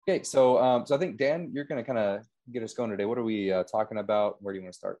Okay, so I think Dan, you're going to kind of get us going today. What are we talking about? Where do you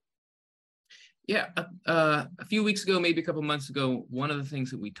want to start? Yeah, a few weeks ago, maybe a couple months ago, one of the things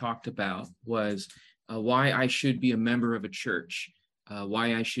that we talked about was why I should be a member of a church,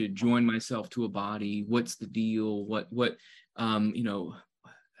 why I should join myself to a body. What's the deal? Um, you know,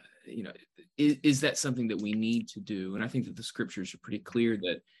 you know, is that something that we need to do? And I think that the scriptures are pretty clear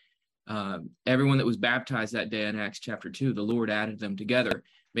that everyone that was baptized that day in Acts chapter 2, the Lord added them together.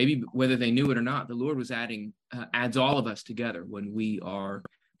 Maybe whether they knew it or not, the Lord was adds all of us together when we are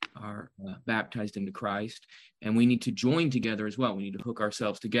baptized into Christ, and we need to join together as well. We need to hook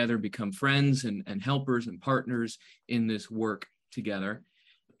ourselves together, become friends and helpers and partners in this work together.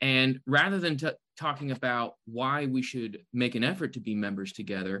 And rather than talking about why we should make an effort to be members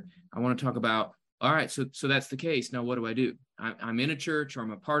together, I want to talk about, all right, so that's the case. Now, what do I do? I'm in a church, or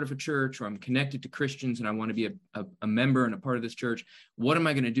I'm a part of a church, or I'm connected to Christians, and I want to be a member and a part of this church. What am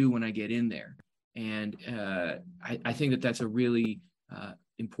I going to do when I get in there? And I think that that's a really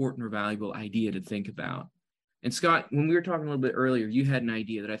important or valuable idea to think about. And Scott, when we were talking a little bit earlier, you had an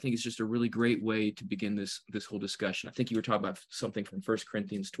idea that I think is just a really great way to begin this whole discussion. I think you were talking about something from 1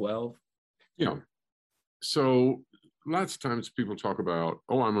 Corinthians 12. Yeah. So lots of times people talk about,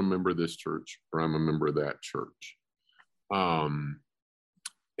 oh, I'm a member of this church, or I'm a member of that church. And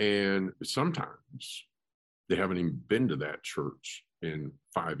sometimes they haven't even been to that church in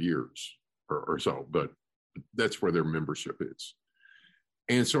 5 years or so, but that's where their membership is.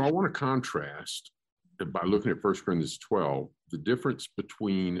 And so I want to contrast by looking at 1 Corinthians 12, the difference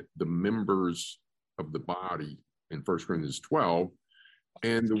between the members of the body in 1 Corinthians 12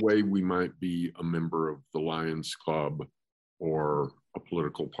 and the way we might be a member of the Lions Club or a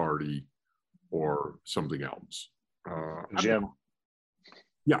political party or something else. Gym.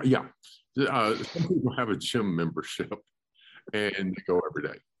 Yeah. Some people have a gym membership and they go every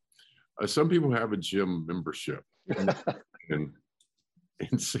day. Some people have a gym membership and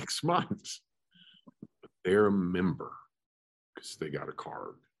in 6 months, they're a member because they got a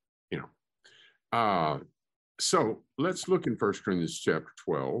card, So let's look in 1 Corinthians chapter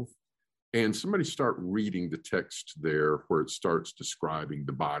 12, and somebody start reading the text there where it starts describing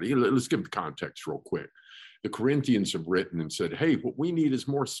the body. Let's give the context real quick. The Corinthians have written and said, hey, what we need is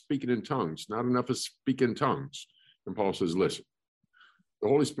more speaking in tongues, not enough of speaking tongues. And Paul says, listen, the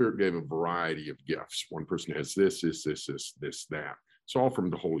Holy Spirit gave a variety of gifts. One person has this, that. It's all from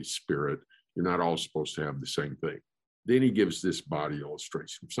the Holy Spirit. You're not all supposed to have the same thing. Then he gives this body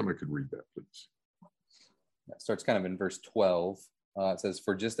illustration. If somebody could read that, please. It starts kind of in verse 12. It says,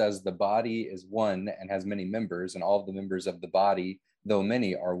 for just as the body is one and has many members, and all of the members of the body, though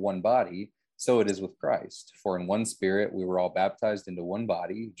many, are one body, so it is with Christ. For in one spirit we were all baptized into one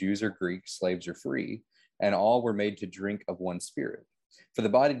body, Jews or Greeks, slaves or free, and all were made to drink of one spirit. For the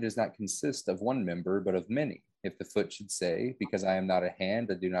body does not consist of one member, but of many. If the foot should say, because I am not a hand,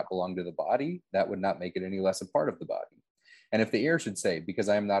 I do not belong to the body, that would not make it any less a part of the body. And if the ear should say, because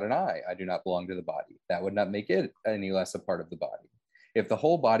I am not an eye, I do not belong to the body, that would not make it any less a part of the body. If the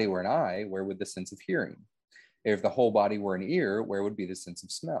whole body were an eye, where would the sense of hearing? If the whole body were an ear, where would be the sense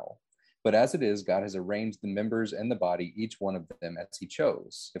of smell? But as it is, God has arranged the members and the body, each one of them as he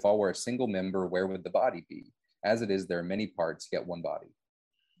chose. If all were a single member, where would the body be? As it is, there are many parts, yet one body.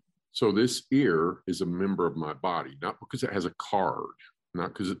 So this ear is a member of my body, not because it has a card, not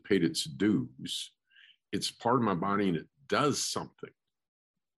because it paid its dues. It's part of my body and it does something.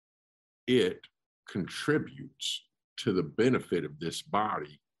 It contributes to the benefit of this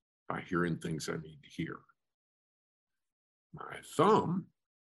body by hearing things I need to hear. My thumb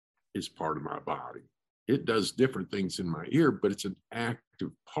is part of my body. It does different things in my ear, but it's an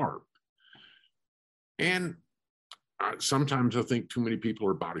active part. And sometimes I think too many people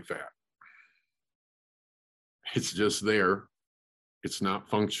are body fat. It's just there. It's not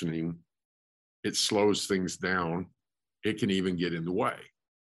functioning. It slows things down. It can even get in the way.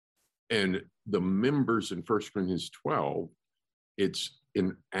 And the members in 1 Corinthians 12, it's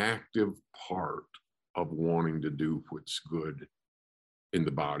an active part of wanting to do what's good in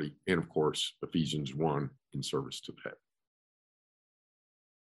the body. And of course, Ephesians 1, in service to the head.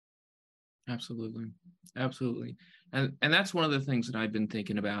 Absolutely. And that's one of the things that I've been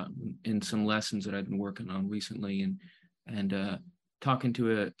thinking about in some lessons that I've been working on recently, and talking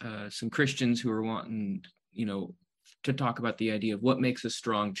to some Christians who are wanting, to talk about the idea of what makes a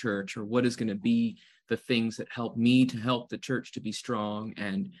strong church, or what is going to be the things that help me to help the church to be strong,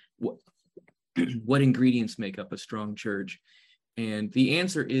 and what ingredients make up a strong church. And the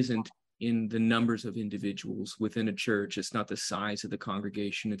answer isn't in the numbers of individuals within a church. It's not the size of the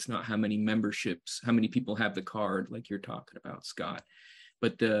congregation. It's not how many memberships, how many people have the card, like you're talking about, Scott.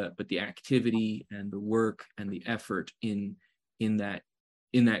 but the activity and the work and the effort in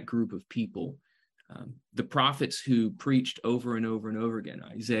that group of people. The prophets who preached over and over and over again,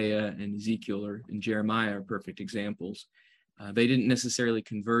 Isaiah and Ezekiel and Jeremiah are perfect examples. They didn't necessarily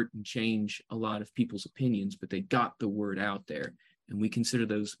convert and change a lot of people's opinions, but they got the word out there. And we consider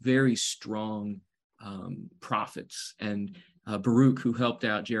those very strong prophets. And Baruch, who helped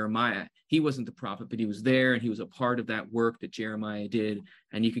out Jeremiah, he wasn't the prophet, but he was there and he was a part of that work that Jeremiah did.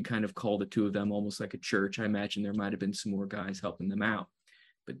 And you could kind of call the two of them almost like a church. I imagine there might have been some more guys helping them out.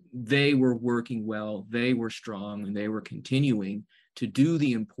 But they were working well, they were strong, and they were continuing to do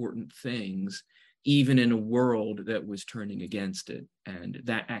the important things, even in a world that was turning against it. And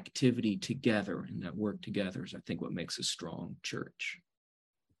that activity together and that work together is, I think, what makes a strong church.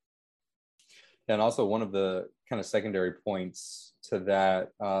 And also one of the kind of secondary points to that,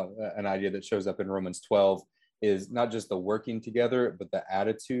 an idea that shows up in Romans 12, is not just the working together, but the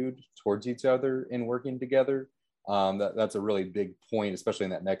attitude towards each other in working together. That's a really big point, especially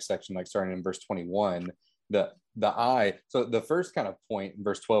in that next section, like starting in verse 21. The I, so the first kind of point in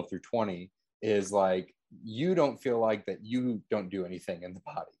verse 12 through 20 is like, you don't feel like that you don't do anything in the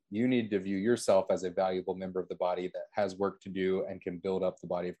body. You need to view yourself as a valuable member of the body that has work to do and can build up the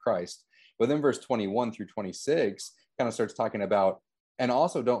body of Christ. But then verse 21 through 26 kind of starts talking about, and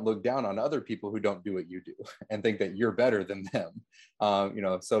also don't look down on other people who don't do what you do and think that you're better than them.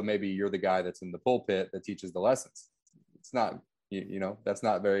 So maybe you're the guy that's in the pulpit that teaches the lessons. It's not, that's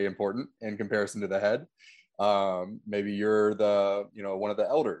not very important in comparison to the head. Maybe you're the, one of the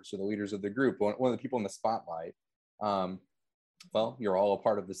elders or the leaders of the group, one of the people in the spotlight. Well, you're all a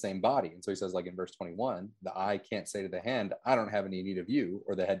part of the same body. And so he says, like in verse 21, the eye can't say to the hand, I don't have any need of you,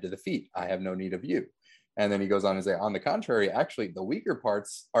 or the head to the feet, I have no need of you. And then he goes on to say, on the contrary, actually, the weaker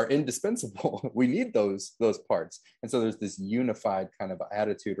parts are indispensable. We need those parts. And so there's this unified kind of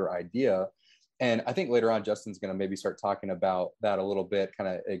attitude or idea. And I think later on, Justin's going to maybe start talking about that a little bit, kind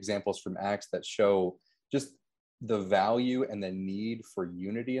of examples from Acts that show just the value and the need for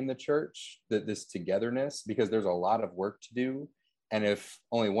unity in the church, that this togetherness, because there's a lot of work to do. And if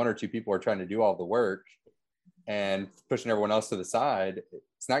only one or two people are trying to do all the work and pushing everyone else to the side,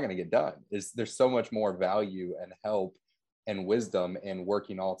 it's not going to get done. There's so much more value and help and wisdom in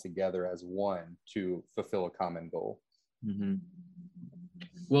working all together as one to fulfill a common goal. Mm-hmm.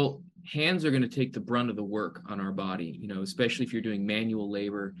 Well, hands are going to take the brunt of the work on our body, especially if you're doing manual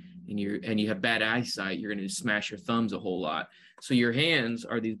labor and you have bad eyesight, you're going to smash your thumbs a whole lot. So your hands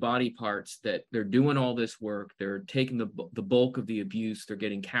are these body parts that they're doing all this work. They're taking the bulk of the abuse. They're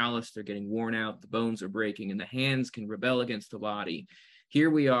getting calloused. They're getting worn out. The bones are breaking, and the hands can rebel against the body. Here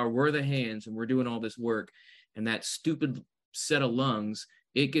we are, we're the hands, and we're doing all this work. And that stupid set of lungs,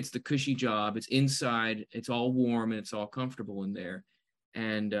 it gets the cushy job. It's inside. It's all warm and it's all comfortable in there.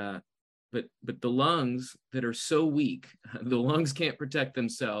 And but the lungs that are so weak, the lungs can't protect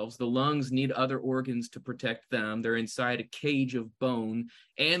themselves. The lungs need other organs to protect them. They're inside a cage of bone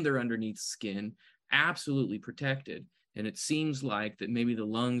and they're underneath skin, absolutely protected. And it seems like that maybe the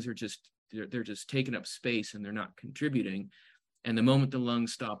lungs are they're just taking up space and they're not contributing. And the moment the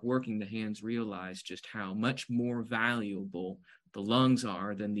lungs stop working, the hands realize just how much more valuable the lungs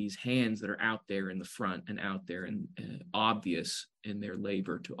are than these hands that are out there in the front and out there and obvious in their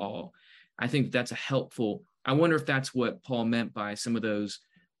labor to all. I think that's I wonder if that's what Paul meant by some of those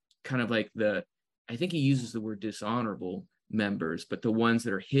kind of like I think he uses the word dishonorable members, but the ones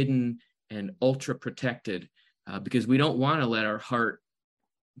that are hidden and ultra protected, because we don't want to let our heart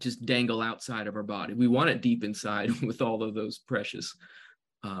just dangle outside of our body. We want it deep inside with all of those precious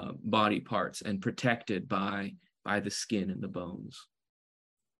body parts and protected by the skin and the bones.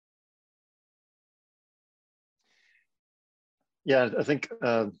 Yeah, I think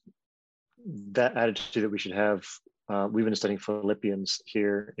that attitude that we should have, we've been studying Philippians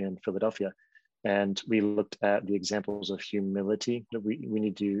here in Philadelphia, and we looked at the examples of humility that we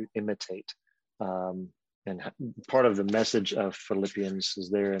need to imitate. And part of the message of Philippians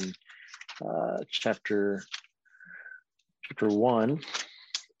is there in chapter 1,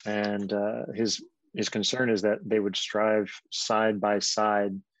 and his concern is that they would strive side by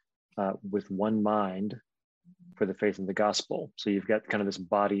side with one mind for the faith of the gospel. So you've got kind of this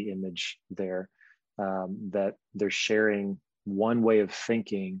body image there, that they're sharing one way of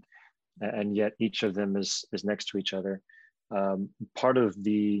thinking, and yet each of them is next to each other. Part of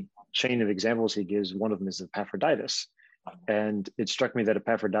the chain of examples he gives, one of them is Epaphroditus. And it struck me that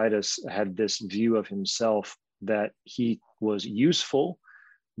Epaphroditus had this view of himself that he was useful,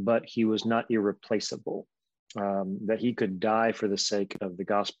 but he was not irreplaceable, that he could die for the sake of the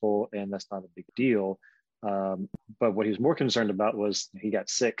gospel, and that's not a big deal. But what he was more concerned about was he got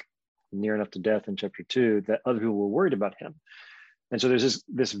sick, near enough to death in chapter 2, that other people were worried about him. And so there's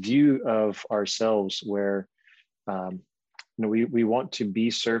this view of ourselves where we want to be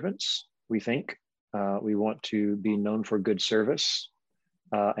servants, we think. We want to be known for good service,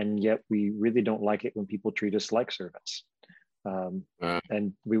 and yet we really don't like it when people treat us like servants.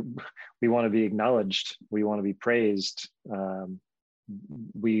 And we want to be acknowledged. We want to be praised.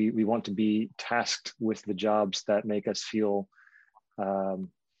 We want to be tasked with the jobs that make us feel like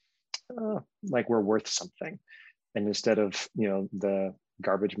we're worth something. And instead of, the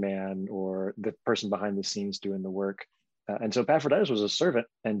garbage man or the person behind the scenes doing the work. And so Epaphroditus was a servant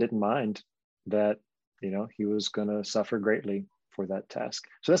and didn't mind that, he was going to suffer greatly for that task.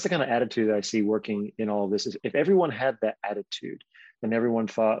 So that's the kind of attitude that I see working in all of this. Is if everyone had that attitude and everyone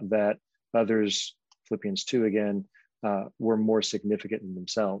thought that others, Philippians 2 again, were more significant than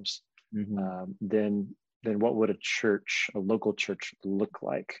themselves, then what would a local church look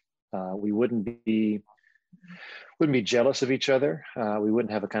like? We wouldn't be jealous of each other. We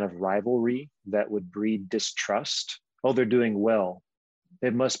wouldn't have a kind of rivalry that would breed distrust. Oh, they're doing well.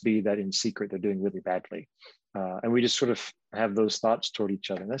 It must be that in secret they're doing really badly. And we just sort of have those thoughts toward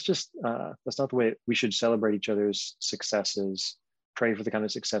each other. And that's not the way we should celebrate each other's successes, pray for the kind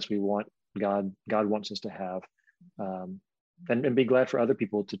of success we want, God wants us to have, and be glad for other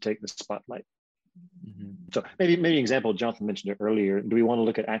people to take the spotlight. So maybe an example, Jonathan mentioned it earlier. Do we want to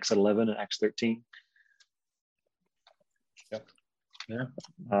look at Acts 11 and Acts 13?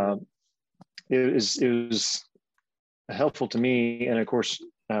 Yeah. It was helpful to me. And of course,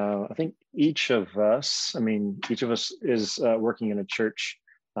 I think each of us is working in a church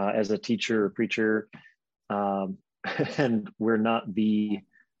as a teacher or preacher, and we're not the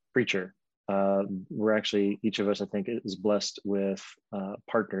preacher. We're actually, each of us, I think, is blessed with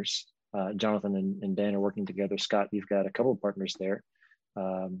partners. Jonathan and Dan are working together. Scott, you've got a couple of partners there,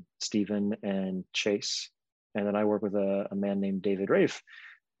 Stephen and Chase. And then I work with a man named David Rafe.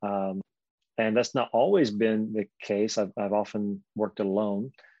 And that's not always been the case. I've often worked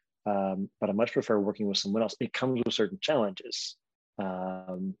alone, but I much prefer working with someone else. It comes with certain challenges,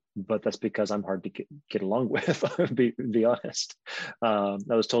 but that's because I'm hard to get along with, be honest. I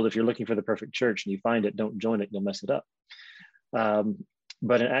was told if you're looking for the perfect church and you find it, don't join it, you'll mess it up.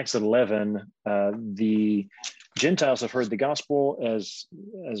 But in Acts 11, the Gentiles have heard the gospel as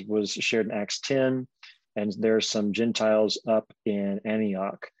was shared in Acts 10, and there's some Gentiles up in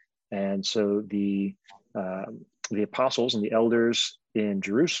Antioch. And so the apostles and the elders in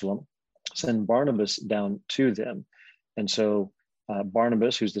Jerusalem send Barnabas down to them. And so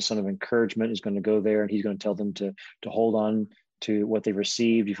Barnabas, who's the son of encouragement, is going to go there and he's going to tell them to hold on to what they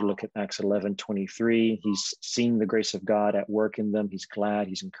received. If you look at Acts 11:23, he's seen the grace of God at work in them. He's glad,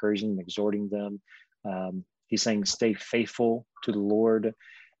 he's encouraging them, exhorting them. He's saying, stay faithful to the Lord.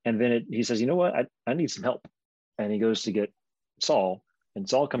 And then he says, you know what, I need some help. And he goes to get Saul, and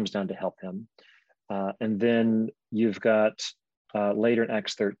Saul comes down to help him. And then you've got later in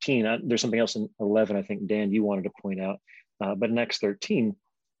Acts 13, there's something else in 11, I think, Dan, you wanted to point out. But in Acts 13,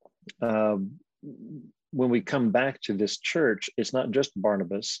 when we come back to this church, it's not just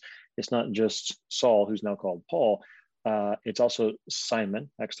Barnabas, it's not just Saul, who's now called Paul, it's also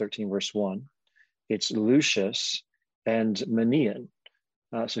Simon, Acts 13, verse 1. It's Lucius and Manaen.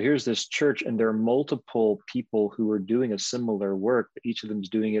 So here's this church, and there are multiple people who are doing a similar work, but each of them is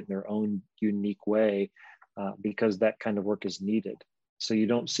doing it in their own unique way, because that kind of work is needed. So you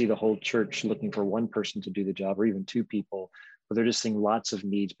don't see the whole church looking for one person to do the job, or even two people, but they're just seeing lots of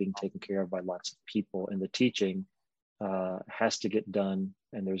needs being taken care of by lots of people, and the teaching has to get done,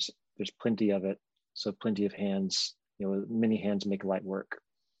 and there's plenty of it. So plenty of hands, many hands make light work.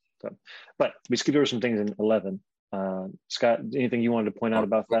 So, but we skipped over some things in 11. Scott, anything you wanted to point out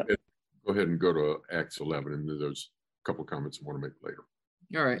about that? Go ahead and go to Acts 11, and there's a couple of comments I want to make later.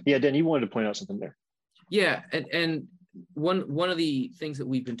 All right. Yeah, Dan, you wanted to point out something there. Yeah, and one of the things that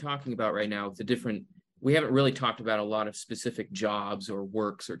we've been talking about right now, we haven't really talked about a lot of specific jobs or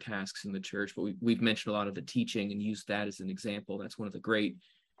works or tasks in the church, but we've mentioned a lot of the teaching and used that as an example. That's one of the great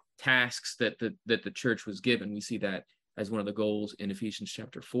tasks that the church was given. We see that as one of the goals in Ephesians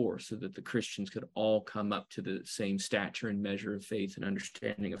chapter 4, so that the Christians could all come up to the same stature and measure of faith and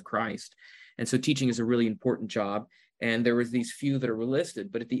understanding of Christ. And so teaching is a really important job. And there was these few that are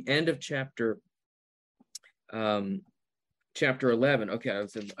listed, but at the end of chapter 11, okay,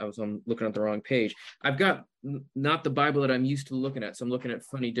 I was looking at the wrong page. I've got not the Bible that I'm used to looking at, so I'm looking at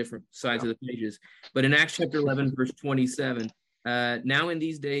funny different sides of the pages. But in Acts chapter 11, verse 27, Now in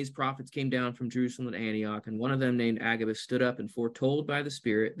these days, prophets came down from Jerusalem and Antioch, and one of them named Agabus stood up and foretold by the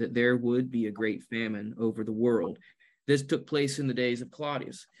Spirit that there would be a great famine over the world. This took place in the days of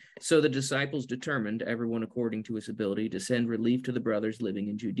Claudius. So the disciples determined, everyone according to his ability, to send relief to the brothers living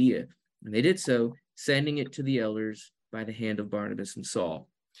in Judea. And they did so, sending it to the elders by the hand of Barnabas and Saul.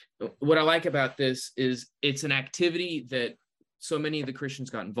 What I like about this is it's an activity that so many of the Christians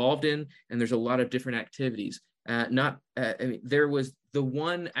got involved in, and there's a lot of different activities. There was the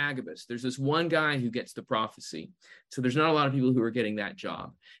one Agabus. There's this one guy who gets the prophecy. So there's not a lot of people who are getting that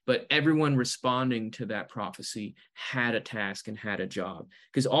job, but everyone responding to that prophecy had a task and had a job,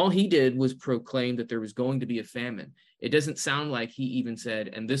 because all he did was proclaim that there was going to be a famine. It doesn't sound like he even said,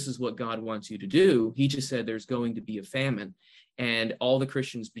 and this is what God wants you to do. He just said there's going to be a famine. And all the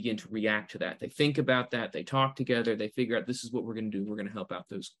Christians begin to react to that. They think about that. They talk together. They figure out this is what we're going to do. We're going to help out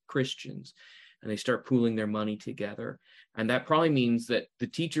those Christians. And they start pooling their money together. And that probably means that the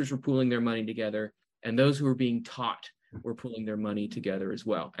teachers were pooling their money together, and those who were being taught were pooling their money together as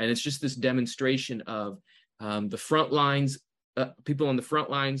well. And it's just this demonstration of the front lines. People on the front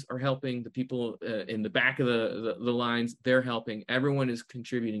lines are helping. The people in the back of the lines, they're helping. Everyone is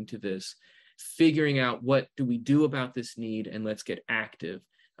contributing to this, figuring out what do we do about this need, and let's get active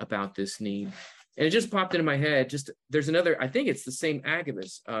about this need. And it just popped into my head. There's another, I think it's the same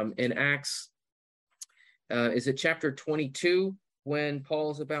Agabus in Acts. Is it chapter 22 when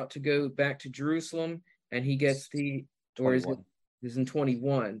Paul's about to go back to Jerusalem and he gets or is it in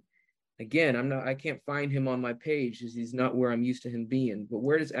 21? Again, I can't find him on my page as he's not where I'm used to him being. But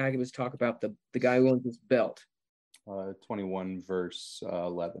where does Agabus talk about the guy who owns this belt? 21 verse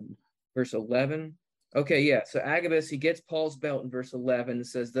 11. Verse 11. Okay, yeah. So Agabus, he gets Paul's belt in verse 11. It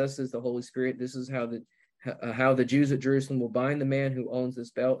says, "Thus is the Holy Spirit. This is how the Jews at Jerusalem will bind the man who owns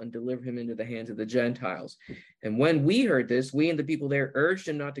this belt and deliver him into the hands of the Gentiles. And when we heard this, we and the people there urged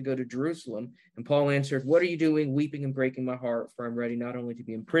him not to go to Jerusalem. And Paul answered, 'What are you doing, weeping and breaking my heart? For I'm ready not only to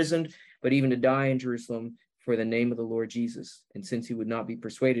be imprisoned, but even to die in Jerusalem for the name of the Lord Jesus.' And since he would not be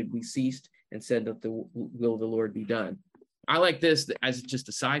persuaded, we ceased and said that the will of the Lord be done." I like this as just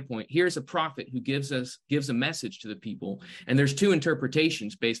a side point. Here's a prophet who gives a message to the people, and there's two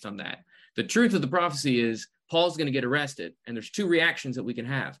interpretations based on that. The truth of the prophecy is Paul's going to get arrested, and there's two reactions that we can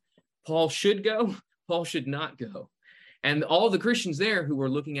have. Paul should go, Paul should not go. And all the Christians there who are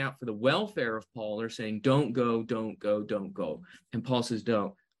looking out for the welfare of Paul are saying, don't go, don't go, don't go. And Paul says,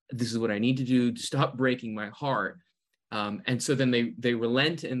 no, this is what I need to do to stop breaking my heart. And so then they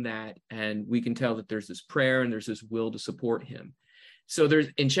relent in that, and we can tell that there's this prayer and there's this will to support him. So there's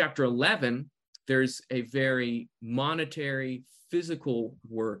in chapter 11, there's a very monetary, physical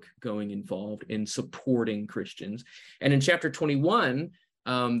work involved in supporting Christians. And in chapter 21,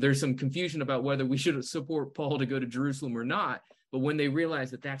 there's some confusion about whether we should support Paul to go to Jerusalem or not. But when they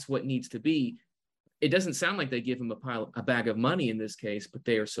realize that that's what needs to be, it doesn't sound like they give him a bag of money in this case, but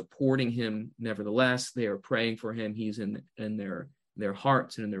they are supporting him nevertheless. They are praying for him. He's in their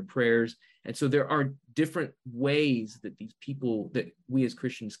hearts and in their prayers. And so there are different ways that that we as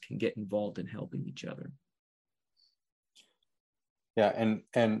Christians can get involved in helping each other. Yeah,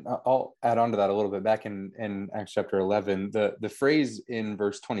 and I'll add on to that a little bit. Back in Acts chapter 11, the phrase in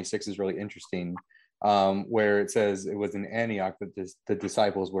verse 26 is really interesting, where it says it was in Antioch that the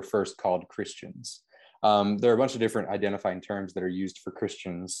disciples were first called Christians. There are a bunch of different identifying terms that are used for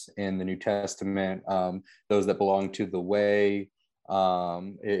Christians in the New Testament. Those that belong to the way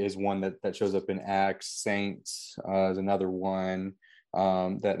is one that shows up in Acts. Saints is another one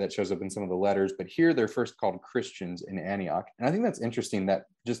that shows up in some of the letters. But here they're first called Christians in Antioch. And I think that's interesting, that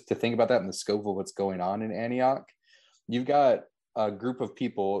just to think about that in the scope of what's going on in Antioch. You've got a group of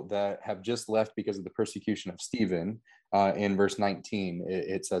people that have just left because of the persecution of Stephen. In verse 19,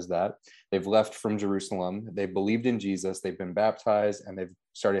 it says that they've left from Jerusalem. They believed in Jesus. They've been baptized, and they've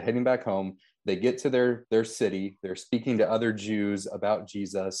started heading back home. They get to their city. They're speaking to other Jews about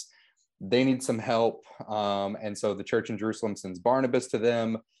Jesus. They need some help. And so the church in Jerusalem sends Barnabas to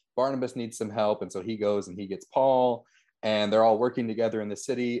them. Barnabas needs some help. And so he goes and he gets Paul, and they're all working together in the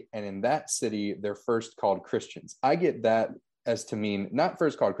city. And in that city, they're first called Christians. I get that as to mean not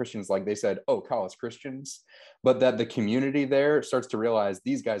first called Christians like they said, oh, call us Christians, but that the community there starts to realize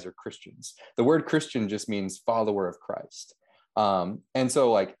these guys are Christians. The word Christian just means follower of Christ. And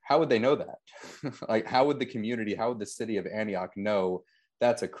so like, how would they know that? Like, how would the city of Antioch know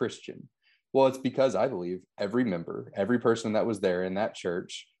that's a Christian? Well, it's because I believe every person that was there in that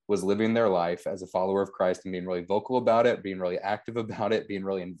church was living their life as a follower of Christ and being really vocal about it, being really active about it, being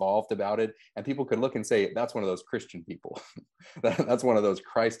really involved about it. And people could look and say, that's one of those Christian people. That's one of those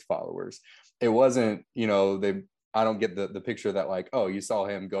Christ followers. It wasn't, they I don't get the picture that like, oh, you saw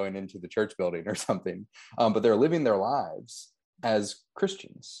him going into the church building or something, but they're living their lives as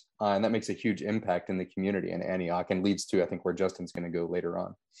Christians, and that makes a huge impact in the community in Antioch, and leads to, I think, where Justin's going to go later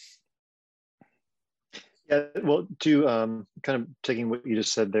on. Yeah, well, to kind of taking what you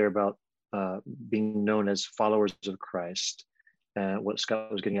just said there about being known as followers of Christ, and what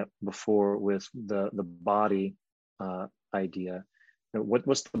Scott was getting at before with the body idea.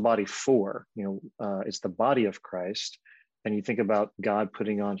 What's the body for? It's the body of Christ, and you think about God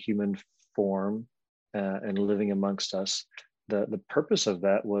putting on human form and living amongst us. The purpose of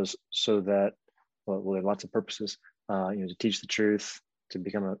that was so that, well, there are lots of purposes. To teach the truth, to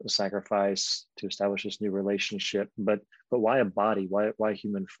become a sacrifice, to establish this new relationship. But why a body? Why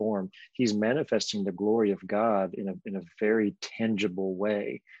human form? He's manifesting the glory of God in a very tangible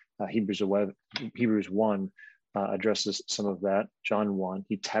way. Hebrews 1 addresses some of that. John 1,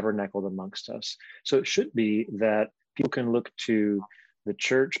 he tabernacled amongst us. So it should be that people can look to the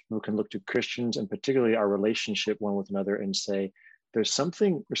church, people can look to Christians, and particularly our relationship one with another, and say, there's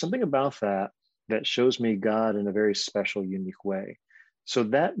something about that shows me God in a very special, unique way. So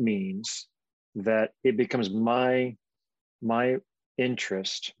that means that it becomes my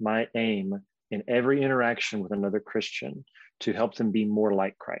interest, my aim in every interaction with another Christian to help them be more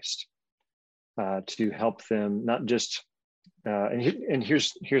like Christ, to help them not just, and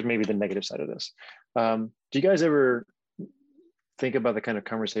here's maybe the negative side of this. Do you guys ever think about the kind of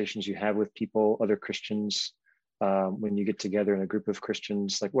conversations you have with people, other Christians, when you get together in a group of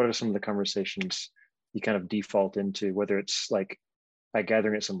Christians? Like, what are some of the conversations you kind of default into, whether it's like a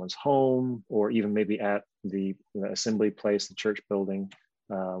gathering at someone's home, or even maybe at the assembly place, the church building?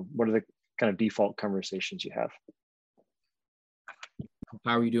 What are the kind of default conversations you have?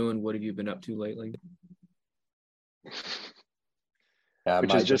 How are you doing? What have you been up to lately? Yeah,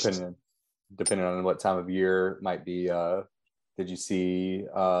 Which is just depending on what time of year, might be. Did you see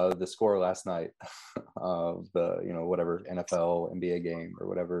the score last night of the whatever NFL, NBA game or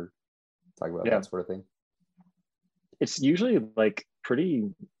whatever? Talk about that sort of thing. It's usually like pretty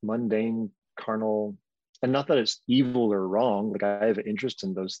mundane, carnal, and not that it's evil or wrong. Like, I have an interest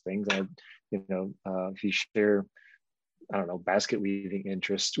in those things. If you share, I don't know, basket weaving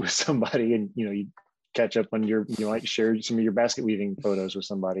interest with somebody, and you catch up on you might share some of your basket weaving photos with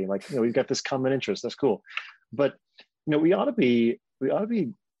somebody, like, we've got this common interest. That's cool. But we ought to be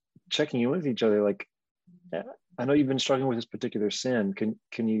checking in with each other. Like, I know you've been struggling with this particular sin.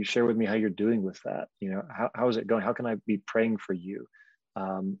 Can you share with me how you're doing with that? How is it going? How can I be praying for you?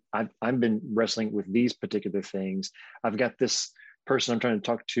 I've been wrestling with these particular things. I've got this person I'm trying to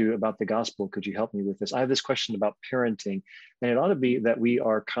talk to about the gospel. Could you help me with this? I have this question about parenting, and it ought to be that we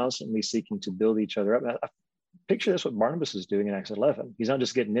are constantly seeking to build each other up. I picture that's what Barnabas is doing in Acts 11. He's not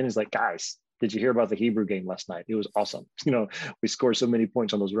just getting in. He's like, guys, did you hear about the Hebrew game last night? It was awesome. We scored so many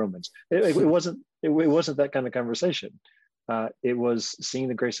points on those Romans. It wasn't that kind of conversation. It was seeing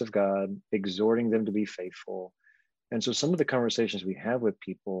the grace of God, exhorting them to be faithful. And so some of the conversations we have with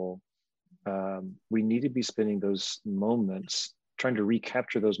people, we need to be spending those moments trying to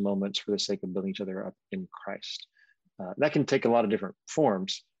recapture those moments for the sake of building each other up in Christ. That can take a lot of different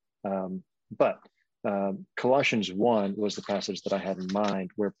forms, but Colossians 1 was the passage that I had in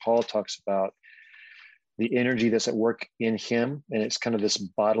mind, where Paul talks about the energy that's at work in him, and it's kind of this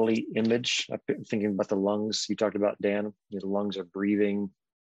bodily image. I'm thinking about the lungs you talked about, Dan. The lungs are breathing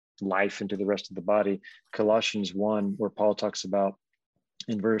life into the rest of the body. Colossians 1, where Paul talks about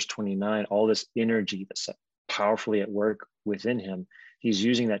in verse 29, all this energy that's powerfully at work within him. He's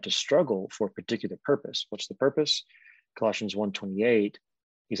using that to struggle for a particular purpose. What's the purpose? Colossians 1:28.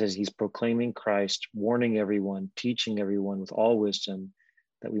 He says he's proclaiming Christ, warning everyone, teaching everyone with all wisdom,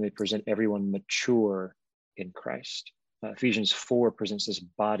 that we may present everyone mature in Christ. Ephesians 4 presents this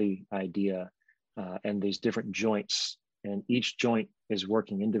body idea and these different joints, and each joint is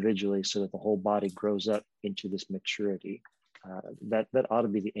working individually so that the whole body grows up into this maturity. That ought to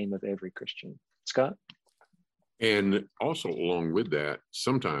be the aim of every Christian. Scott? And also along with that,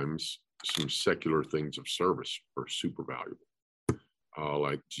 sometimes some secular things of service are super valuable.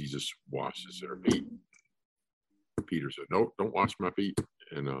 Like Jesus washes their feet. Peter said, "No, don't wash my feet."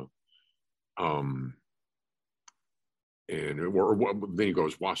 And then he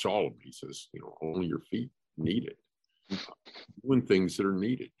goes, "Wash all of them." He says, only your feet need it. Doing things that are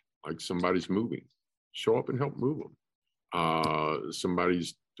needed, like somebody's moving, show up and help move them.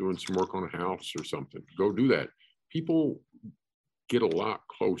 Somebody's doing some work on a house or something, go do that. People get a lot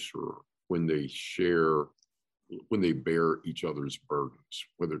closer when they share, when they bear each other's burdens,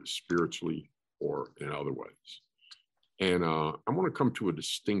 whether it's spiritually or in other ways. And I want to come to a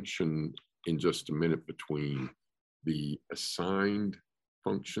distinction in just a minute between the assigned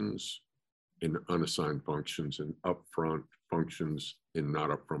functions and unassigned functions, and upfront functions and not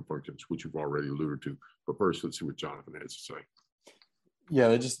upfront functions, which you've already alluded to. But first, let's see what Jonathan has to say. Yeah,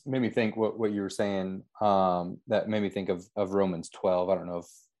 that just made me think what you were saying. That made me think of Romans 12. I don't know if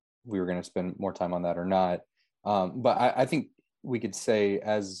we were going to spend more time on that or not. But I think we could say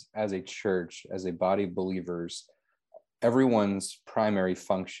as a church, as a body of believers, everyone's primary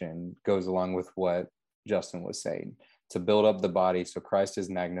function goes along with what Justin was saying, to build up the body so Christ is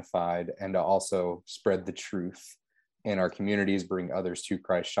magnified, and to also spread the truth in our communities, bring others to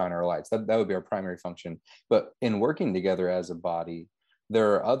Christ, shine our lights. That would be our primary function. But in working together as a body,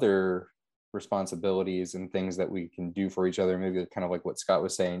 there are other responsibilities and things that we can do for each other. Maybe kind of like what Scott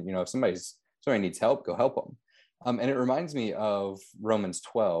was saying, if somebody needs help, go help them. And it reminds me of Romans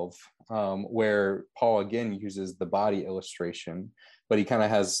 12, where Paul again uses the body illustration, but he kind of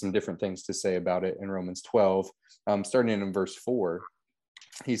has some different things to say about it in Romans 12. Starting in verse 4,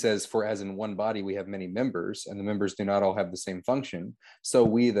 he says, "For as in one body we have many members, and the members do not all have the same function, so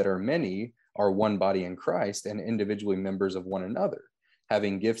we that are many are one body in Christ, and individually members of one another.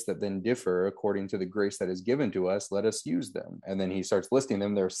 Having gifts that then differ according to the grace that is given to us, let us use them." And then he starts listing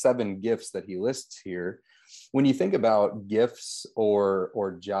them. There are 7 gifts that he lists here. When you think about gifts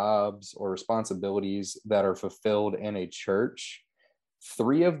or jobs or responsibilities that are fulfilled in a church,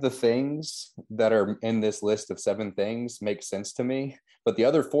 3 of the things that are in this list of 7 things make sense to me, but the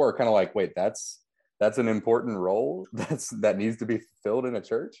other 4 are kind of like, wait, that's an important role that needs to be fulfilled in a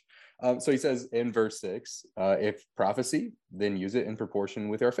church. So he says in verse 6, if prophecy, then use it in proportion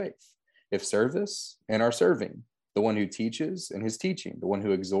with our faith. If service, in our serving. The one who teaches in his teaching. The one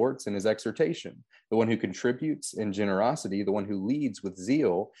who exhorts in his exhortation. The one who contributes in generosity. The one who leads with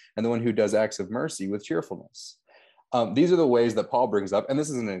zeal. And the one who does acts of mercy with cheerfulness. These are the ways that Paul brings up, and this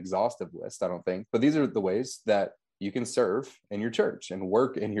isn't an exhaustive list, I don't think, but these are the ways that you can serve in your church and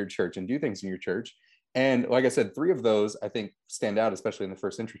work in your church and do things in your church. And like I said, 3 of those I think stand out, especially in the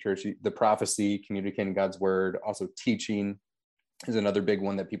first century church. The prophecy, communicating God's word, also teaching is another big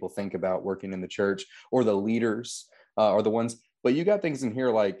one that people think about working in the church, or the leaders are the ones. But you got things in here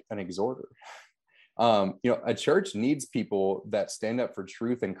like an exhorter. A church needs people that stand up for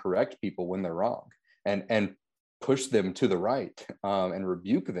truth and correct people when they're wrong, and push them to the right, and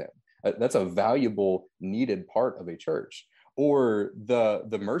rebuke them. That's a valuable, needed part of a church. Or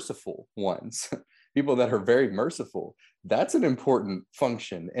the merciful ones, people that are very merciful. That's an important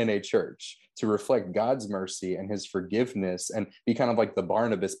function in a church, to reflect God's mercy and his forgiveness, and be kind of like the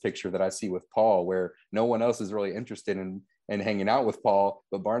Barnabas picture that I see with Paul, where no one else is really interested in hanging out with Paul,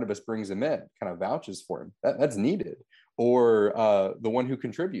 but Barnabas brings him in, kind of vouches for him. That's needed. Or the one who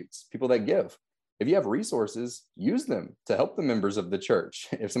contributes, people that give. If you have resources, use them to help the members of the church.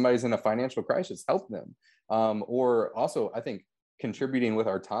 If somebody's in a financial crisis, help them. Or also, I think, contributing with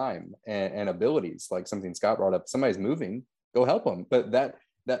our time and abilities, like something Scott brought up. Somebody's moving, go help them. But that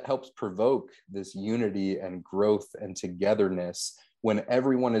helps provoke this unity and growth and togetherness when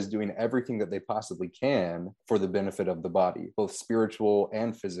everyone is doing everything that they possibly can for the benefit of the body, both spiritual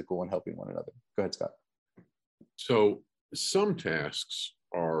and physical, and helping one another. Go ahead, Scott. So some tasks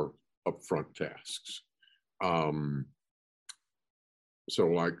are upfront tasks. So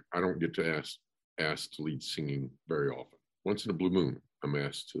like, I don't get to asked to lead singing very often. Once in a blue moon, I'm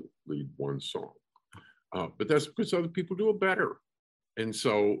asked to lead one song. But that's because other people do it better. And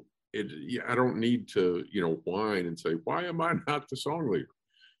so I don't need to, whine and say, why am I not the song leader?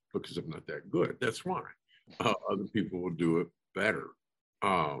 Because I'm not that good. That's why. Other people will do it better.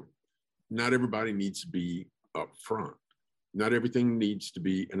 Not everybody needs to be up front. Not everything needs to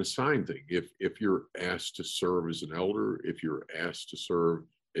be an assigned thing. If you're asked to serve as an elder, if you're asked to serve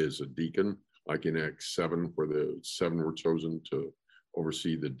as a deacon, like in Acts 7, where the 7 were chosen to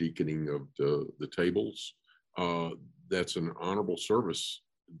oversee the deaconing of the tables, that's an honorable service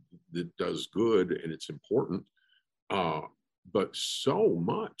that does good, and it's important. But so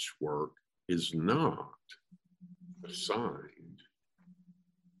much work is not assigned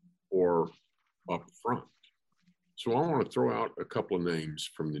or upfront. So I want to throw out a couple of names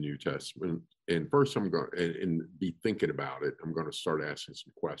from the New Testament. And first, I'm going to and be thinking about it. I'm going to start asking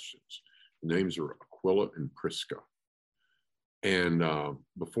some questions. The names are Aquila and Prisca. And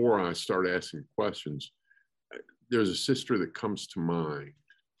before I start asking questions, there's a sister that comes to mind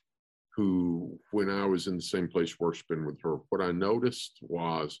who, when I was in the same place worshiping with her, what I noticed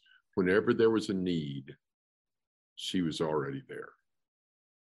was whenever there was a need, she was already there.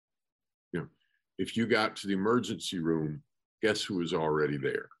 If you got to the emergency room, guess who was already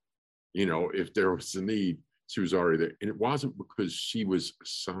there? If there was a need, she was already there. And it wasn't because she was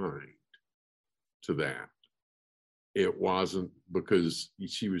assigned to that. It wasn't because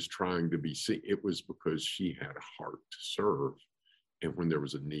she was trying to be seen. It was because she had a heart to serve. And when there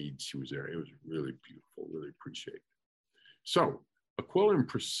was a need, she was there. It was really beautiful, really appreciated. So Aquila and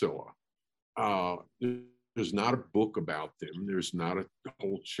Priscilla, there's not a book about them. There's not a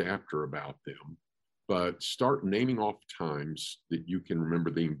whole chapter about them, but start naming off times that you can remember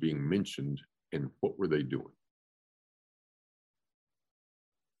them being mentioned and what were they doing?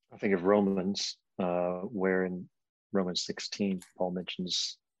 I think of Romans, where in Romans 16, Paul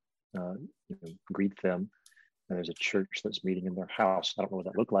mentions, greet them. And there's a church that's meeting in their house. I don't know what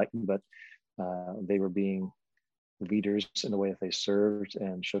that looked like, but they were being leaders in the way that they served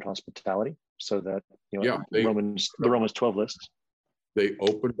and showed hospitality. So that, the Romans 12 list. They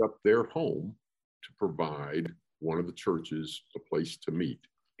opened up their home to provide one of the churches a place to meet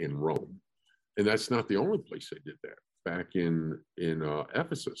in Rome. And that's not the only place they did that. Back in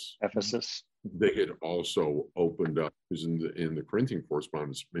Ephesus, they had also opened up, because in the Corinthian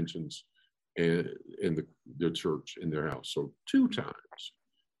correspondence mentions in the church in their house. So 2 times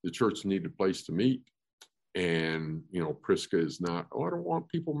the church needed a place to meet. And, Prisca is not, I don't want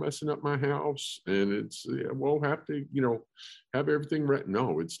people messing up my house. And it's, we'll have to, have everything right.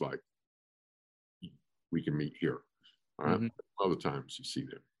 No, it's like, we can meet here. Other times you see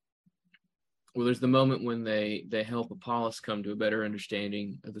them. Well, there's the moment when they help Apollos come to a better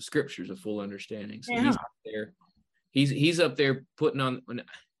understanding of the scriptures, a full understanding. So he's up there. He's up there putting on,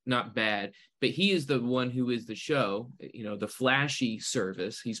 not bad, but he is the one who is the show, the flashy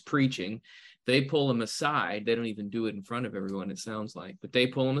service. He's preaching. They pull him aside. They don't even do it in front of everyone, it sounds like, but they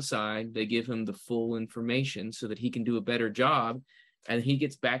pull him aside. They give him the full information so that he can do a better job. And he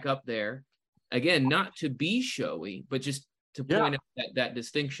gets back up there again, not to be showy, but just to point out that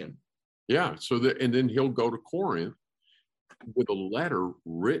distinction. Yeah. And then he'll go to Corinth with a letter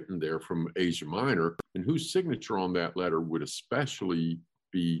written there from Asia Minor, and whose signature on that letter would especially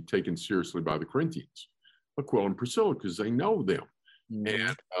be taken seriously by the Corinthians, Aquila and Priscilla, because they know them.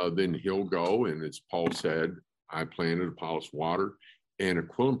 And then he'll go, and as Paul said, I planted, Apollos watered, and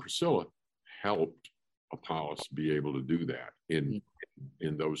Aquila and Priscilla helped Apollos be able to do that in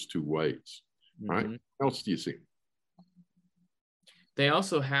those 2 ways. Right? What else do you see? They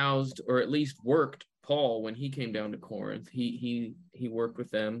also housed, or at least worked, Paul when he came down to Corinth. He worked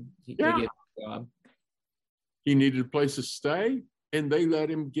with them. They gave him a job. He needed a place to stay, and they let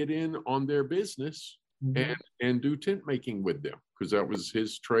him get in on their business and do tent making with them, because that was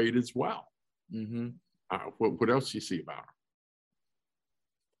his trade as well. What else do you see about him?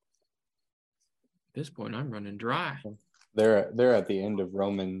 At this point, I'm running dry. They're at the end of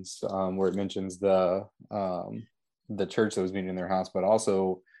Romans, where it mentions the church that was meeting in their house, but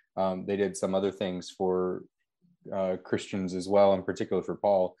also they did some other things for Christians as well, in particular for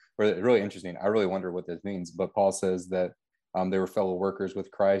Paul. Where really interesting. I really wonder what this means, but Paul says that they were fellow workers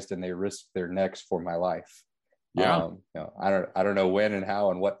with Christ and they risked their necks for my life. I don't know when and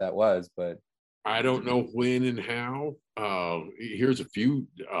how and what that was, but I don't know when and how. Here's a few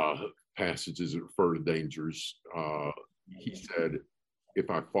passages that refer to dangers. He said, if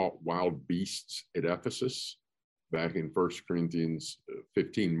I fought wild beasts at Ephesus, back in 1 Corinthians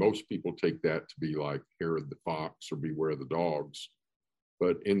 15, most people take that to be like Herod the fox or beware the dogs.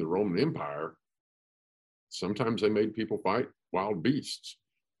 But in the Roman Empire, sometimes they made people fight wild beasts.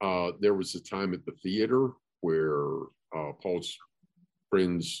 There was a time at the theater where Paul's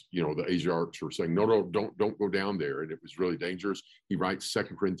friends, the Asiarchs were saying, no, don't go down there. And it was really dangerous. He writes 2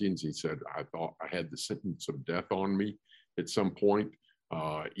 Corinthians. He said, I thought I had the sentence of death on me at some point.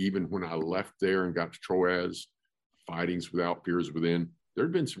 Even when I left there and got to Troas, fightings without fears within, there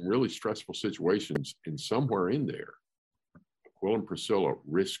had been some really stressful situations, and somewhere in there, Aquila and Priscilla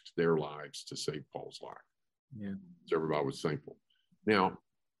risked their lives to save Paul's life. Yeah. So everybody was thankful. Now,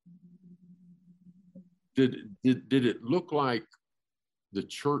 did it look like the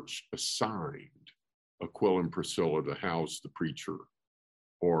church assigned Aquila and Priscilla to house the preacher,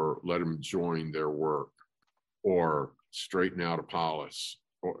 or let him join their work, or straighten out Apollos?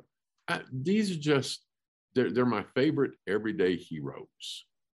 Or these are just, they're my favorite everyday heroes.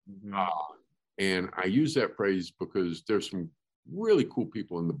 And I use that phrase because there's some really cool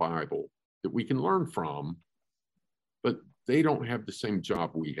people in the Bible that we can learn from, but they don't have the same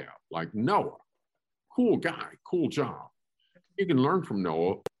job we have. Like Noah, cool guy, cool job. You can learn from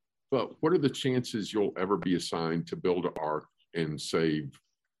Noah, but what are the chances you'll ever be assigned to build an ark and save,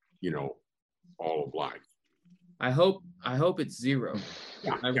 all of life? I hope it's zero.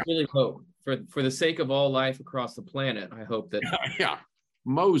 I really hope, for the sake of all life across the planet, I hope that.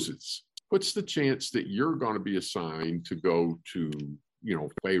 Moses, what's the chance that you're going to be assigned to go to,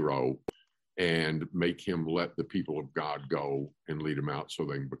 Pharaoh and make him let the people of God go and lead them out so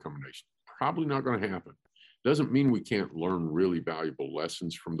they can become a nation. Probably not going to happen. Doesn't mean we can't learn really valuable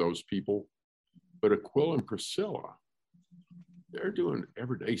lessons from those people. But Aquila and Priscilla, they're doing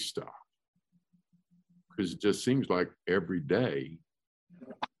everyday stuff, because it just seems like every day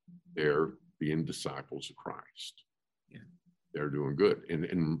they're being disciples of Christ. Yeah. They're doing good.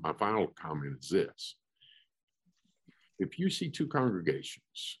 And my final comment is this. If you see two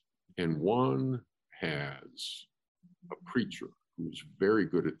congregations and one has a preacher who's very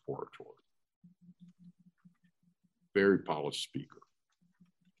good at oratory, very polished speaker,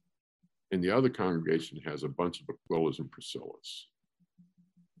 and the other congregation has a bunch of Aquilas and Priscillas,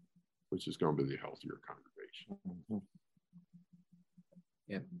 which is going to be the healthier congregation. Mm-hmm.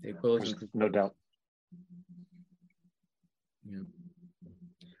 Yeah, the Aquilas. No doubt. Yeah.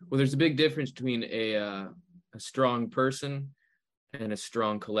 Well, there's a big difference between a strong person and a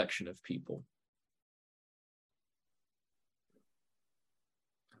strong collection of people.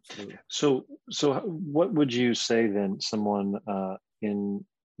 Absolutely. So what would you say then, someone in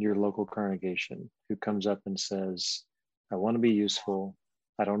your local congregation who comes up and says, I want to be useful,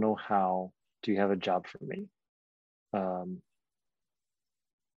 I don't know how, do you have a job for me?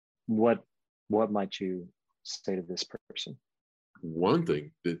 What might you say to this person? One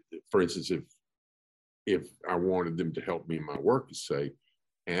thing that, for instance, if I wanted them to help me in my work, is say,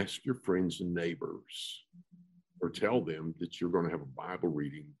 ask your friends and neighbors, or tell them that you're going to have a Bible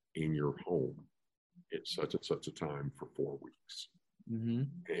reading in your home at such and such a time for 4 weeks. Mm-hmm.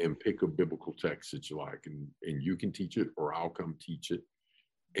 And pick a biblical text that you like, and you can teach it, or I'll come teach it.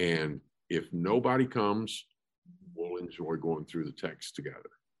 And if nobody comes, we'll enjoy going through the text together.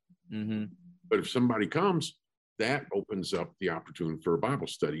 Mm-hmm. But if somebody comes, that opens up the opportunity for a Bible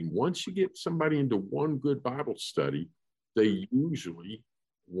study. Once you get somebody into one good Bible study, they usually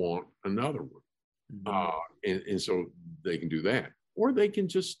want another one. Mm-hmm. And so they can do that. Or they can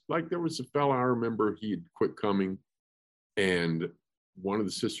just, like, there was a fellow I remember, he had quit coming, and one of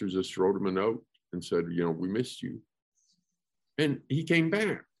the sisters just wrote him a note and said, we missed you. And he came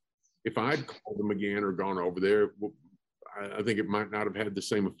back. If I'd called him again or gone over there, I think it might not have had the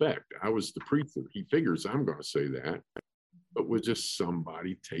same effect. I was the preacher. He figures I'm going to say that, but with just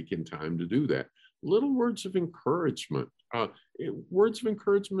somebody taking time to do that. Little words of encouragement, words of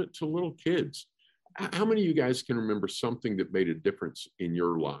encouragement to little kids. How many of you guys can remember something that made a difference in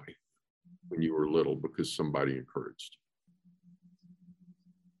your life when you were little because somebody encouraged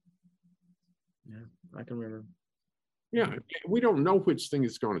you? Yeah, I can remember. Yeah, we don't know which thing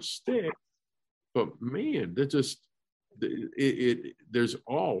is going to stick, but man, that just, there's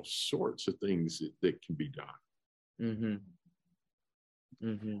all sorts of things that can be done. Mm-hmm.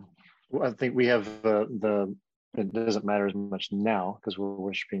 Mm-hmm. Well, I think we have it doesn't matter as much now because we're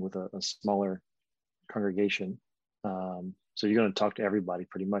worshiping with a smaller congregation. So you're going to talk to everybody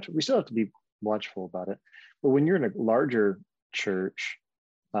pretty much. We still have to be watchful about it. But when you're in a larger church,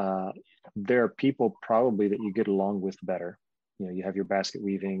 there are people probably that you get along with better. You have your basket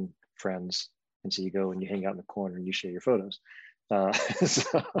weaving friends, and so you go and you hang out in the corner and you share your photos. But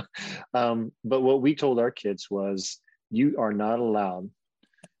what we told our kids was, you are not allowed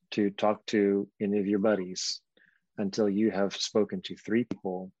to talk to any of your buddies until you have spoken to 3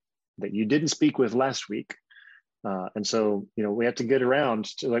 people that you didn't speak with last week. And so, we have to get around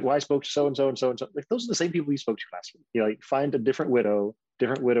to, like, well, I spoke to so-and-so and so-and-so. Like, those are the same people you spoke to last week. Like, find a different widow,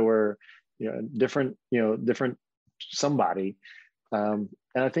 different widower, different somebody. And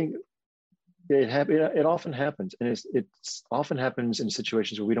I think it often happens. And it's often happens in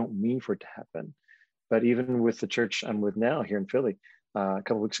situations where we don't mean for it to happen. But even with the church I'm with now here in Philly, a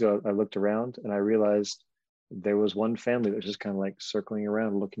couple of weeks ago, I looked around and I realized there was one family that was just kind of like circling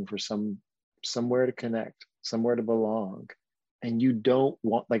around looking for somewhere to connect, somewhere to belong. And you don't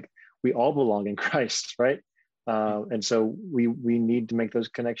want, like, we all belong in Christ, right? And so we need to make those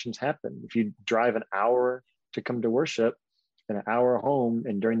connections happen. If you drive an hour to come to worship and an hour home,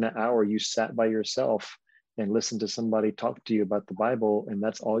 and during that hour you sat by yourself and listened to somebody talk to you about the Bible, and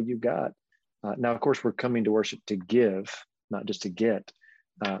that's all you got. Now, of course, we're coming to worship to give, not just to get,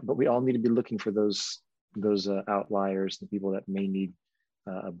 but we all need to be looking for those outliers, the people that may need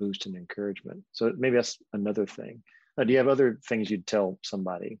a boost and encouragement. So maybe that's another thing. Do you have other things you'd tell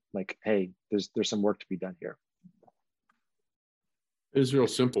somebody, like, hey, there's some work to be done here? It's real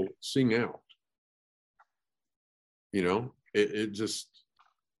simple. Sing out. It just,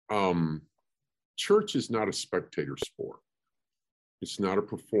 church is not a spectator sport. It's not a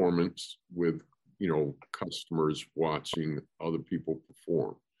performance with, customers watching other people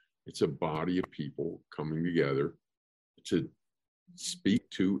perform. It's a body of people coming together to speak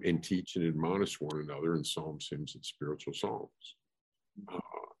to and teach and admonish one another in psalms, hymns, and spiritual songs.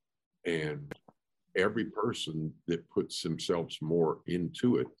 And every person that puts themselves more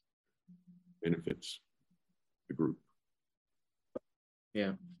into it benefits the group.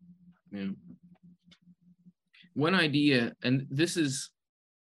 Yeah. One idea, and this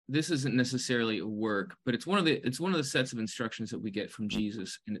isn't necessarily a work, but it's one of the sets of instructions that we get from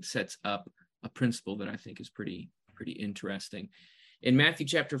Jesus, and it sets up a principle that I think is pretty interesting. In Matthew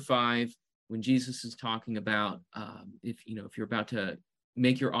chapter 5, when Jesus is talking about if you're about to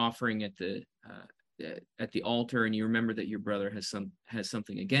make your offering at the altar, and you remember that your brother has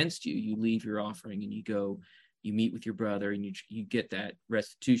something against you, you leave your offering and you go, you meet with your brother, and you get that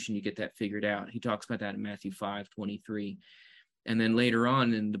restitution, you get that figured out. He talks about that in Matthew 5:23. And then later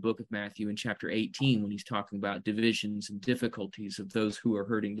on in the book of Matthew, in chapter 18, when he's talking about divisions and difficulties of those who are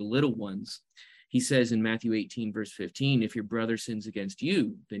hurting the little ones, he says in Matthew 18, verse 15, if your brother sins against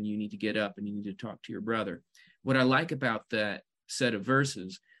you, then you need to get up and you need to talk to your brother. What I like about that set of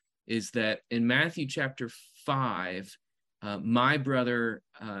verses is that in Matthew chapter 5, my brother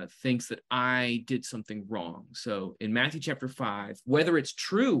thinks that I did something wrong. So in Matthew chapter 5, whether it's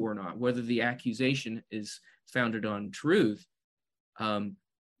true or not, whether the accusation is founded on truth,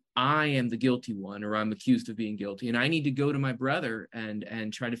 I am the guilty one, or I'm accused of being guilty, and I need to go to my brother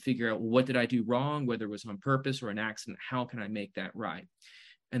and try to figure out, well, what did I do wrong, whether it was on purpose or an accident, how can I make that right?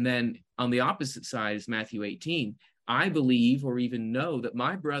 And then on the opposite side is Matthew 18. I believe or even know that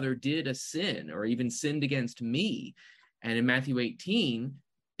my brother did a sin or even sinned against me. And in Matthew 18,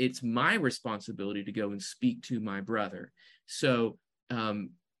 it's my responsibility to go and speak to my brother. So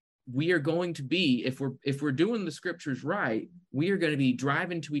we are going to be, if we're doing the scriptures right, we are going to be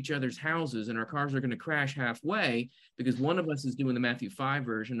driving to each other's houses, and our cars are going to crash halfway because one of us is doing the Matthew 5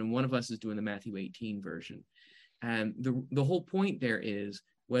 version and one of us is doing the Matthew 18 version. And the whole point there is,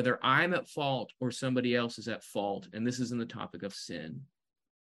 whether I'm at fault or somebody else is at fault, and this is in the topic of sin,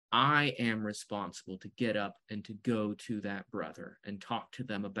 I am responsible to get up and to go to that brother and talk to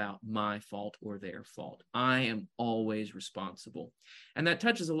them about my fault or their fault. I am always responsible. And that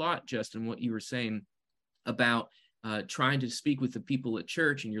touches a lot, Justin, what you were saying about trying to speak with the people at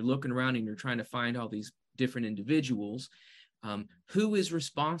church, and you're looking around and you're trying to find all these different individuals. Who is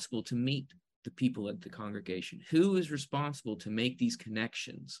responsible to meet the people at the congregation? Who is responsible to make these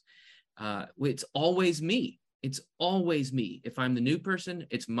connections? It's always me. It's always me. If I'm the new person,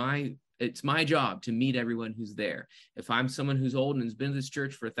 it's my job to meet everyone who's there. If I'm someone who's old and has been to this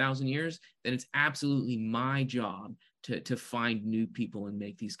church for 1,000 years, then it's absolutely my job to find new people and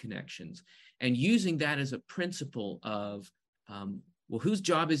make these connections. And using that as a principle of, well, whose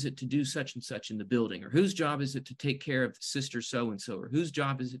job is it to do such and such in the building? Or whose job is it to take care of sister so-and-so? Or whose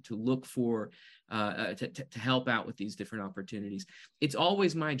job is it to look for, to help out with these different opportunities? It's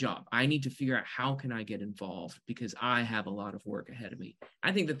always my job. I need to figure out how can I get involved because I have a lot of work ahead of me.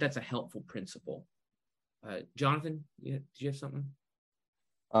 I think that that's a helpful principle. Jonathan, do you have something?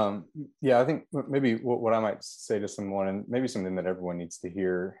 Yeah, I think maybe what I might say to someone, and maybe something that everyone needs to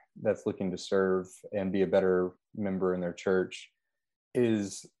hear that's looking to serve and be a better member in their church,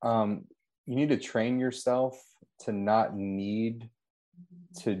 is you need to train yourself to not need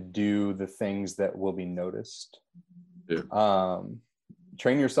to do the things that will be noticed. Yeah.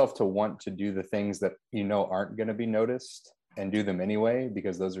 Train yourself to want to do the things that you know aren't going to be noticed and do them anyway,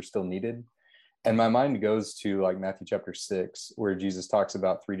 because those are still needed. And my mind goes to like Matthew chapter 6, where Jesus talks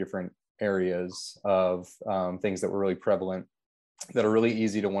about 3 different areas of things that were really prevalent, that are really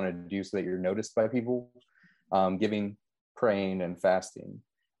easy to want to do so that you're noticed by people: giving, praying, and fasting.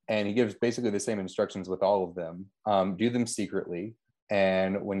 And he gives basically the same instructions with all of them. Do them secretly,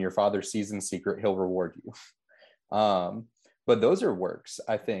 and when your Father sees in secret, he'll reward you. But those are works.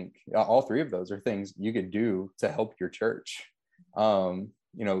 I think all 3 of those are things you could do to help your church.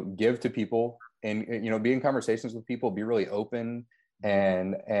 Give to people, and be in conversations with people, be really open,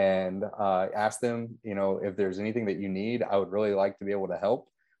 and ask them, if there's anything that you need. I would really like to be able to help,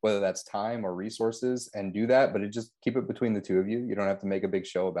 whether that's time or resources, and do that, but just keep it between the 2 of you. You don't have to make a big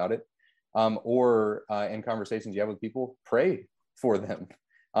show about it. Or in conversations you have with people, pray for them.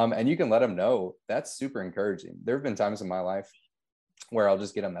 And you can let them know. That's super encouraging. There have been times in my life where I'll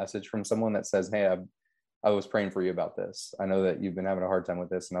just get a message from someone that says, hey, I was praying for you about this. I know that you've been having a hard time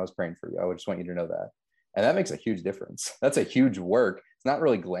with this, and I was praying for you. I just want you to know that. And that makes a huge difference. That's a huge work. It's not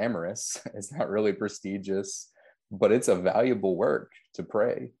really glamorous. It's not really prestigious, but it's a valuable work to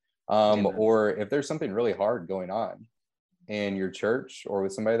pray. Or if there's something really hard going on in your church or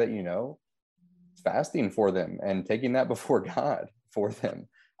with somebody that fasting for them and taking that before God for them.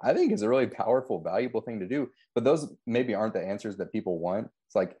 I think is a really powerful, valuable thing to do. But those maybe aren't the answers that people want.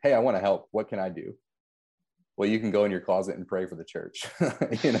 It's like, hey, I want to help. What can I do? Well, you can go in your closet and pray for the church,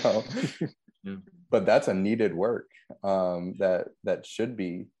 you know. Yeah. But that's a needed work that should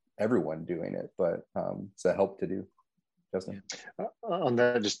be everyone doing it, but it's a help to do. Justin? On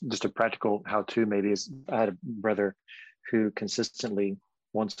that, just a practical how-to maybe is, I had a brother who consistently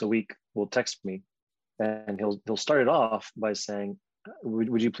once a week will text me, and he'll start it off by saying,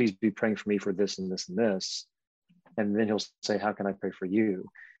 would you please be praying for me for this and this and this? And then he'll say, how can I pray for you?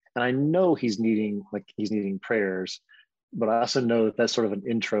 And I know he's needing prayers, but I also know that that's sort of an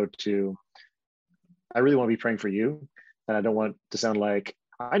intro to, I really want to be praying for you. And I don't want to sound like,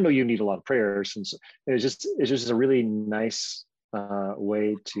 I know you need a lot of prayers. And so it's just a really nice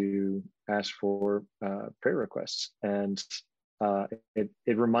way to ask for prayer requests. And it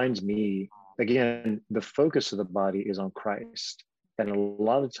reminds me, again, the focus of the body is on Christ. And a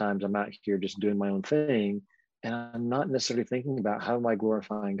lot of times I'm out here just doing my own thing, and I'm not necessarily thinking about how am I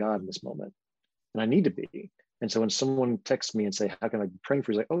glorifying God in this moment. And I need to be. And so when someone texts me and say, how can I be praying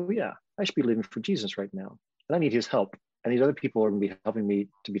for you? It's like, oh yeah, I should be living for Jesus right now. And I need his help. And these other people are going to be helping me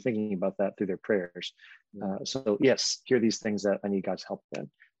to be thinking about that through their prayers. So yes, here are these things that I need God's help in.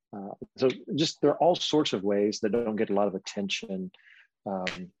 So just, there are all sorts of ways that don't get a lot of attention.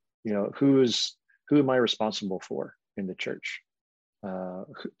 Who am I responsible for in the church?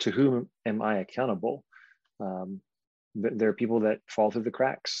 To whom am I accountable? There are people that fall through the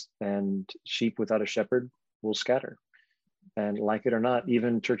cracks, and sheep without a shepherd will scatter. And like it or not,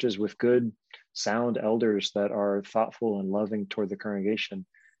 even churches with good, sound elders that are thoughtful and loving toward the congregation,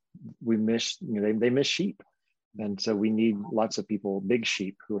 they miss sheep. And so we need lots of people, big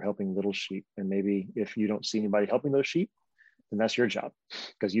sheep, who are helping little sheep. And maybe if you don't see anybody helping those sheep, then that's your job,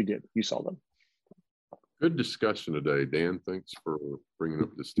 because you saw them. Good discussion today, Dan. Thanks for bringing up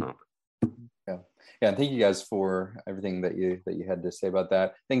this topic. Yeah, and thank you guys for everything that you had to say about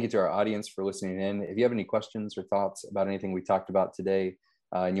that. Thank you to our audience for listening in. If you have any questions or thoughts about anything we talked about today,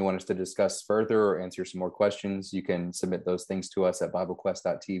 and you want us to discuss further or answer some more questions, you can submit those things to us at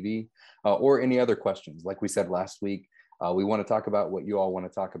BibleQuest.tv, or any other questions. Like we said last week, we want to talk about what you all want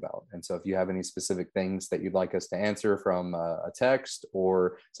to talk about. And so if you have any specific things that you'd like us to answer from a text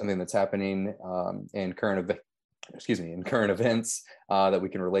or something that's happening in current events that we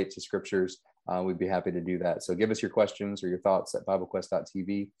can relate to scriptures, we'd be happy to do that. So give us your questions or your thoughts at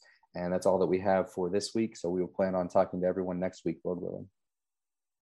BibleQuest.tv. And that's all that we have for this week. So we will plan on talking to everyone next week, Lord willing.